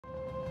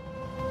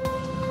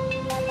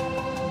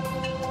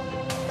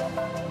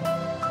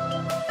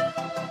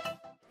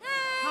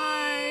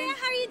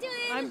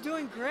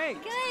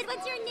Thanks. Good.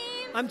 What's your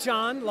name? I'm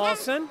John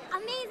Lawson.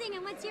 Yes. Amazing.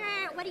 And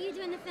what do you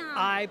do in the film?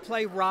 I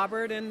play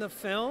Robert in the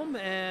film,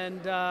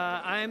 and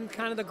I'm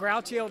kind of the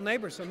grouchy old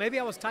neighbor, so maybe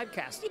I was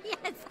typecast.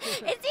 Yes,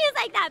 it seems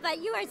like that,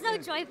 but you are so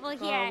joyful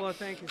here. Oh, well,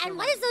 thank you so And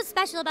much. what is so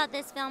special about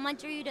this film? What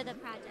drew you to the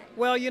project?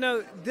 Well, you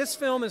know, this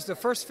film is the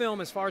first film,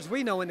 as far as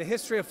we know, in the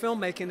history of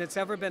filmmaking that's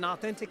ever been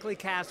authentically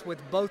cast with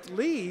both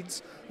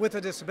leads with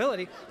a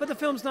disability, but the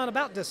film's not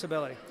about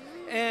disability.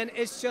 And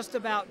it's just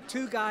about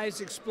two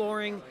guys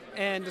exploring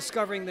and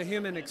discovering the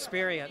human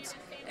experience.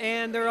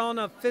 And they're on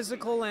a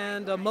physical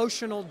and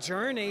emotional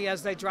journey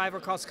as they drive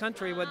across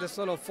country with this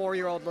little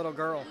 4-year-old little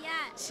girl. Yeah.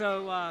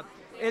 So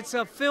it's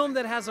a film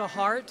that has a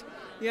heart,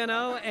 you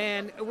know,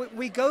 and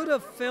we go to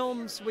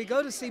films, we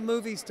go to see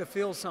movies to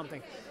feel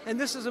something. And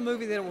this is a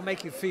movie that will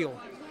make you feel.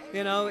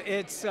 You know,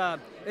 it's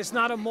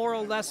not a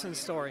moral lesson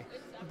story,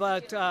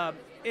 but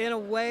in a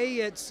way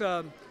it's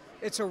a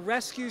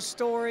rescue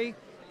story.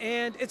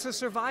 And it's a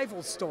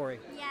survival story.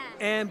 Yeah.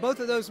 And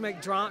both of those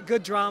make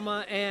good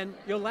drama, and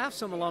you'll laugh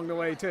some along the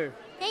way, too.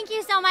 Thank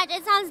you so much.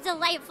 It sounds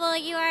delightful.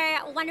 You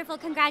are wonderful.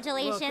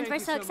 Congratulations. Well, We're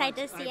so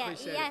excited much. to see I it.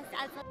 appreciate Yes.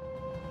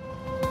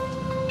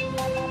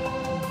 Absolutely.